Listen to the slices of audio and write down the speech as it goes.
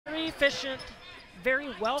Very efficient, very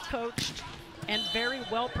well coached, and very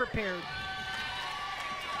well prepared.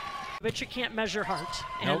 But you can't measure heart.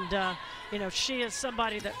 Nope. And, you know, she is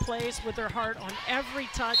somebody that plays with her heart on every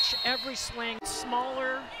touch, every swing.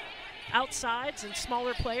 Smaller outsides and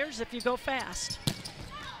smaller players if you go fast.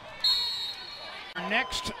 Our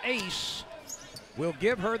next ace will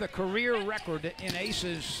give her the career record in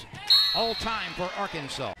aces all time for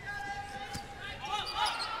Arkansas.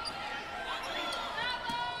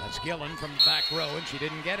 That's Gillen from the back row, and she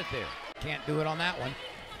didn't get it there. Can't do it on that one.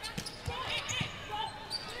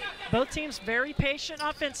 Both teams very patient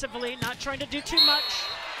offensively, not trying to do too much.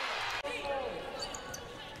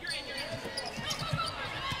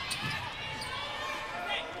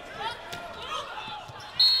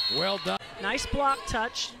 Well done. Nice block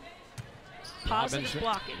touch. Positive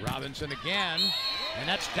blocking. Robinson again, and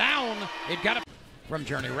that's down. It got it from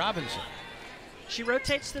Journey Robinson. She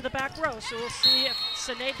rotates to the back row, so we'll see if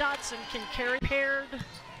Sine Dotson can carry paired,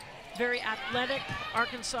 very athletic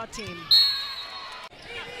Arkansas team.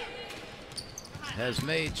 Has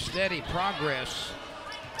made steady progress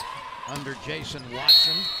under Jason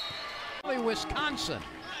Watson. Wisconsin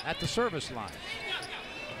at the service line.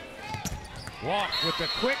 Walk with the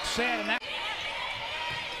quick set, and that.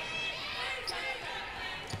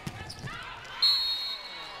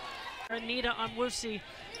 Anita Onwusi,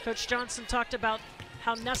 Coach Johnson talked about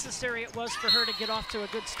how necessary it was for her to get off to a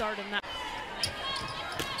good start in that.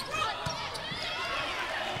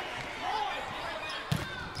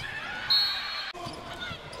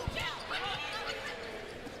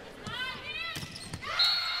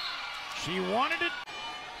 She wanted it,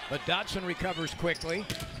 but Dotson recovers quickly.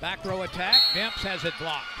 Back row attack, Demps has it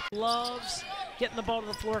blocked. Loves getting the ball to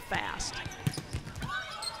the floor fast.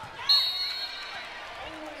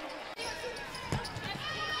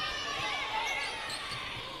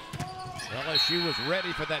 LSU was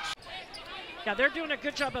ready for that. Yeah, they're doing a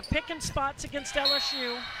good job of picking spots against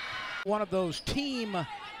LSU. One of those team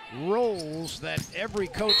roles that every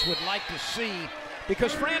coach would like to see,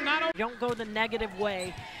 because Fran not only don't go the negative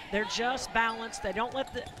way. They're just balanced. They don't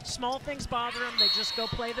let the small things bother them. They just go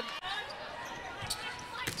play the.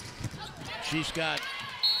 She's got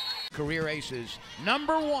career aces,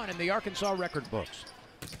 #1 in the Arkansas record books.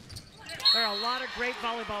 There are a lot of great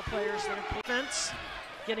volleyball players that are defense,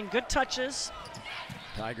 getting good touches.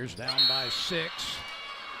 Tigers down by 6.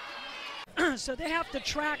 So they have to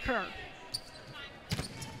track her.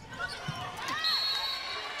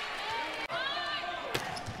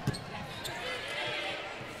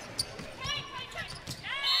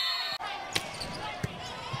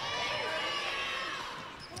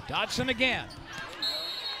 Dotson again.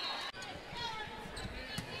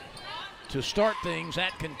 To start things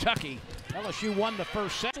at Kentucky. LSU won the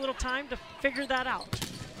first set. A little time to figure that out.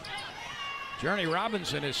 Journey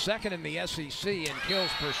Robinson is second in the SEC in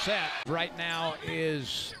kills per set. Right now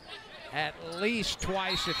is at least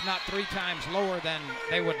twice, if not 3 times lower than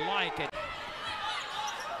they would like it.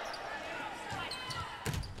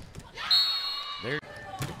 There.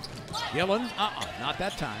 Gillen, not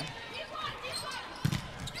that time.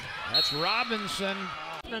 That's Robinson.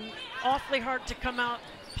 And awfully hard to come out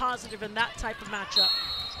positive in that type of matchup.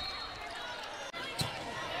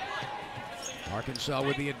 Arkansas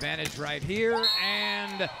with the advantage right here,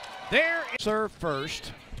 and there is serve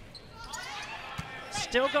first.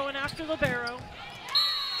 Still going after libero.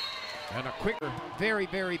 And a quicker, very,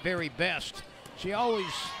 very, very best. She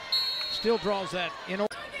always still draws that in.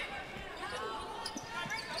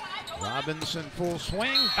 Robinson full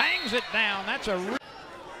swing, bangs it down. That's a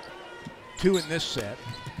 2 in this set.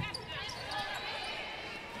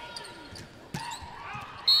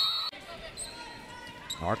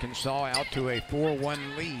 Arkansas out to a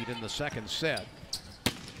 4-1 lead in the second set.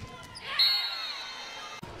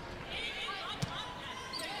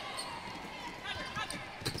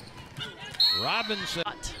 Robinson.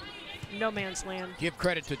 No man's land. Give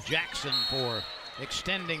credit to Jackson for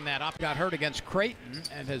extending that up. Got hurt against Creighton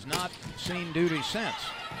and has not seen duty since.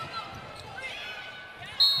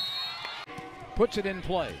 Puts it in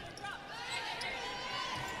play.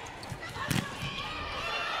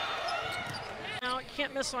 Now you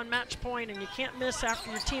can't miss on match point, and you can't miss after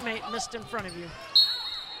your teammate missed in front of you.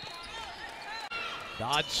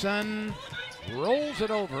 Dotson rolls it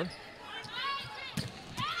over.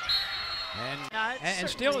 And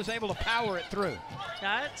still is able to power it through.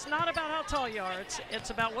 It's not about how tall you are. It's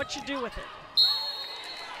about what you do with it.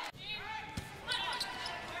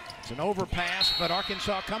 It's an overpass, but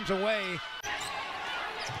Arkansas comes away.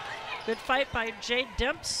 Good fight by Jade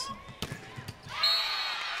Demps.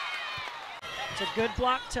 It's a good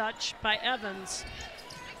block touch by Evans.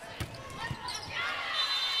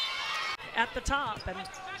 at the top and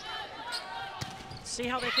see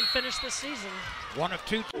how they can finish this season. One of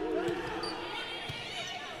two.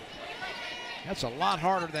 That's a lot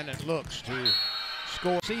harder than it looks to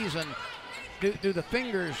score season. Do the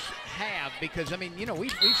fingers have, because I mean, you know,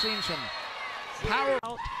 we've seen some power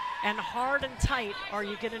Out and hard and tight, or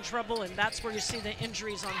you get in trouble, and that's where you see the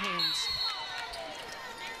injuries on hands.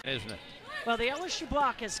 Isn't it? Well, the LSU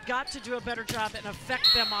block has got to do a better job and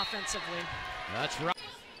affect them offensively. That's right.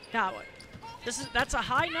 Now, that's a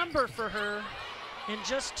high number for her in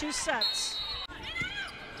just 2 sets.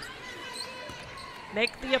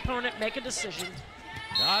 Make the opponent make a decision.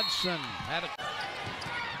 Dodson had it.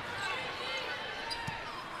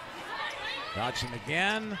 Dodson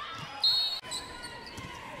again.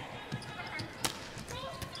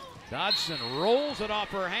 Dodson rolls it off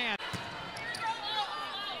her hand.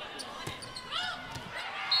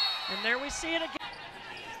 And there we see it again.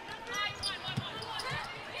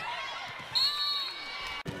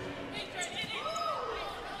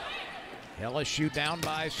 LSU down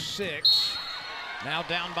by 6. Now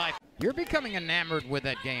down by. You're becoming enamored with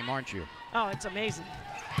that game, aren't you? Oh, it's amazing.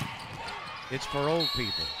 It's for old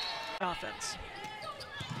people. Offense.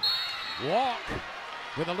 Walk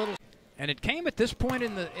with a little, and it came at this point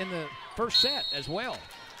in the first set as well.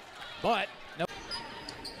 But no.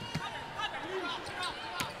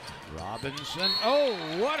 Robinson. Oh,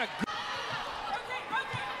 what a good.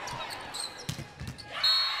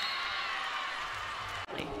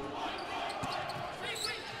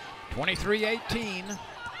 23-18.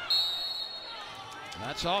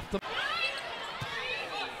 That's off the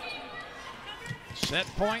set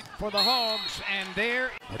point for the Hogs, and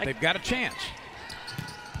there, but they've got a chance.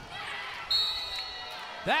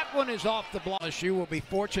 That one is off the block. LSU will be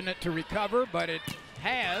fortunate to recover, but it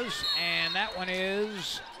has, and that one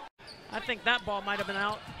is. I think that ball might have been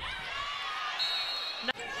out.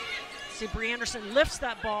 No. See, Bree Anderson lifts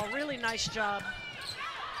that ball. Really nice job.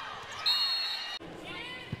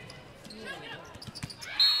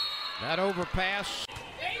 That overpass.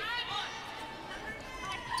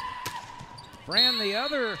 Fran, the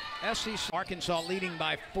other SEC. Arkansas leading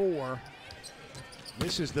by 4.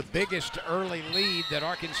 This is the biggest early lead that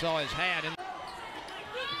Arkansas has had.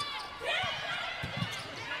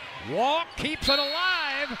 Walk keeps it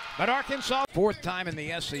alive, but Arkansas. 4th time in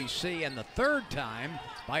the SEC and the 3rd time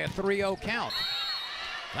by a 3-0 count.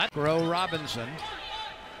 That Grow Robinson.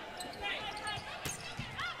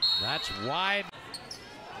 That's wide.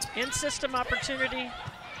 In-system opportunity.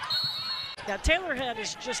 Yeah, Taylor Head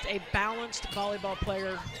is just a balanced volleyball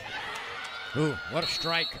player. Ooh, what a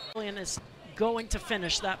strike. And is going to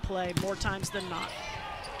finish that play more times than not.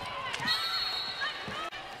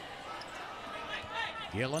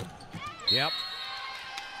 Gillen. Yep.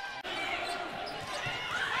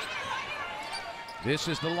 This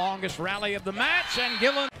is the longest rally of the match, and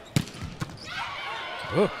Gillen.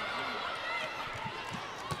 Ooh.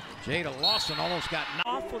 Jada Lawson almost got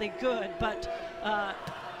awfully good, but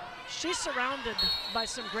she's surrounded by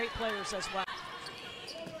some great players as well.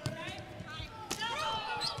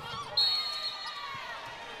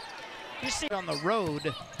 You see on the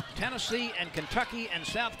road, Tennessee and Kentucky and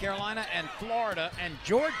South Carolina and Florida and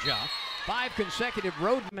Georgia, 5 consecutive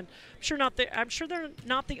road. I'm sure they're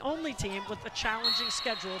not the only team with a challenging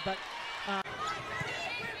schedule, but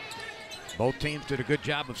both teams did a good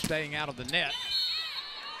job of staying out of the net.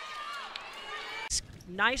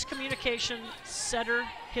 Nice communication, setter,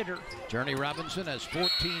 hitter. Journey Robinson has 14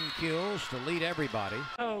 kills to lead everybody.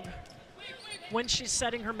 Oh, when she's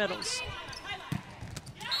setting her middles.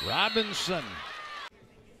 Robinson.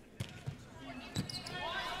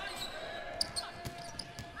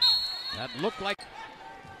 That looked like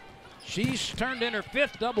she's turned in her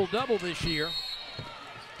 5th double-double this year.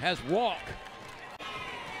 Has walk.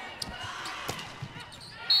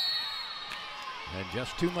 And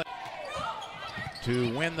just too much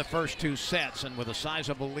to win the first 2 sets, and with a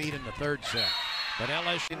sizable lead in the 3rd set. But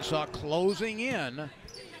LSU saw closing in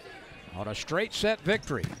on a straight set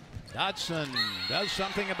victory. Dodson does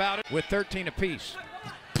something about it with 13 apiece.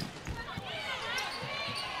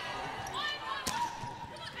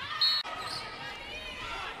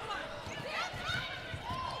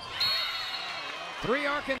 Three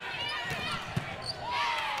Arkansas.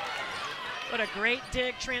 What a great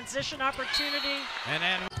dig, transition opportunity.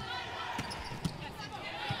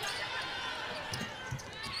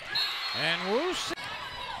 And we'll see.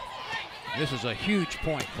 This is a huge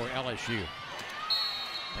point for LSU.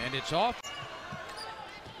 And it's off.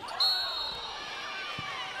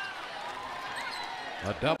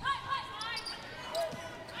 A double.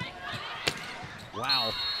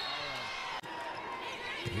 Wow.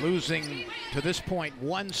 Losing to this point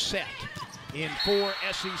 1 set. in 4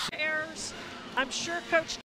 SEC. Errors. I'm sure Coach